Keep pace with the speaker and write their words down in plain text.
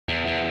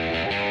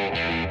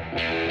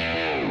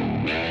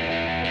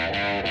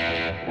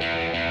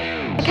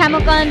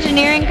Chemical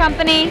Engineering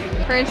Company.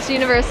 First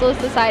Universal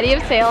Society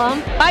of Salem.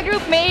 My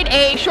group made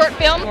a short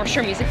film. North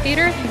Shore Music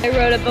Theater. I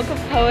wrote a book of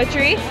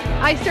poetry.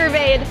 I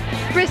surveyed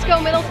Briscoe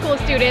Middle School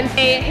students.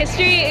 A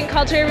history and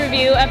culture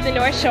review of the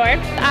North Shore.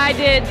 I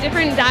did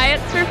different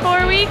diets for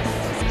 4 weeks.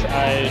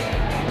 I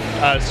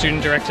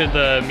student directed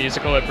the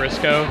musical at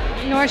Briscoe.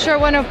 North Shore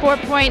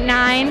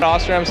 104.9.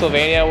 Ostrom,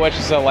 Sylvania, which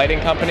is a lighting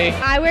company.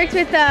 I worked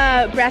with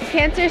a breast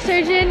cancer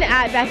surgeon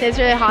at Beth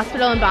Israel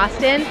Hospital in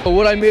Boston.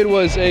 What I made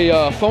was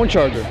a phone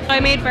charger. I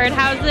made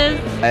birdhouses.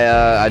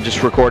 I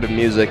just recorded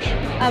music.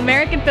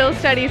 American Film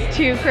Studies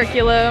 2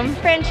 curriculum.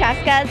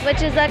 Francesca's,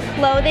 which is a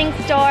clothing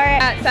store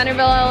At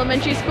Centerville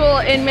Elementary School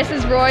in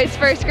Mrs. Roy's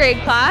first grade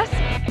class.